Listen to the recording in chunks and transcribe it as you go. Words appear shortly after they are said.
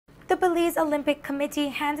The Belize Olympic Committee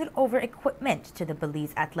handed over equipment to the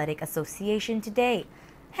Belize Athletic Association today.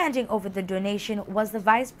 Handing over the donation was the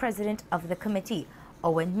Vice President of the committee,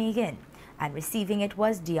 Owen Megan, and receiving it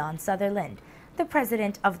was Dion Sutherland, the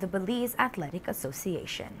President of the Belize Athletic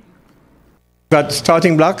Association. We've got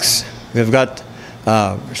starting blocks, we've got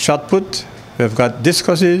shot put, we've got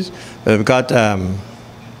discuses, we've got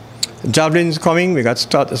javelins coming, we got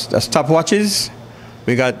stopwatches,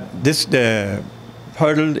 we got the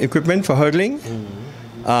hurdle equipment for hurdling.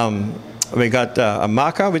 We got a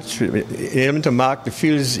marker which enables to mark the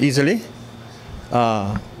fields easily.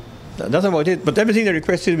 That's about it, but everything they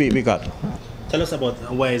requested we got. Tell us about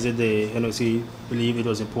why is it the NOC believe it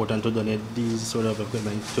was important to donate these sort of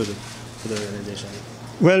equipment to the organization?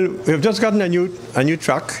 Well, we've just gotten a new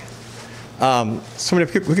truck. Some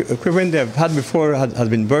of the equipment they've had before has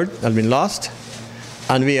been burnt, has been lost,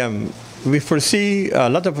 and we foresee a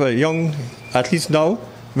lot of young athletes now,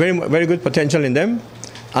 very good potential in them,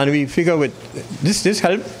 and we figure with this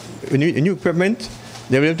help, with new equipment,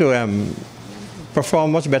 they'll be able to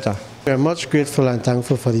perform much better. We are much grateful and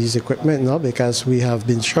thankful for these equipment now because we have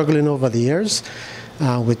been struggling over the years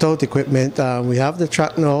without equipment. We have the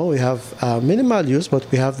track now, we have minimal use,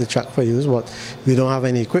 but we have the track for use, but we don't have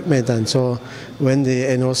any equipment. And so when the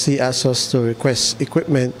NOC asked us to request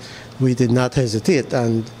equipment, we did not hesitate.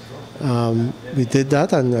 And we did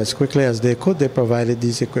that, and as quickly as they could, they provided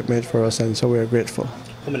this equipment for us, and so we're grateful.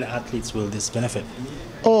 How many athletes will this benefit?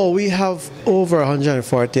 Oh, we have over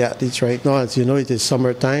 140 athletes right now. As you know, it is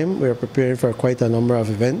summertime. We're preparing for quite a number of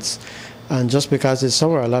events. And just because it's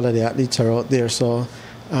summer, a lot of the athletes are out there. So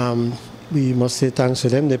we must say thanks to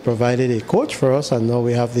them. They provided a coach for us, and now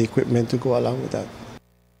we have the equipment to go along with that.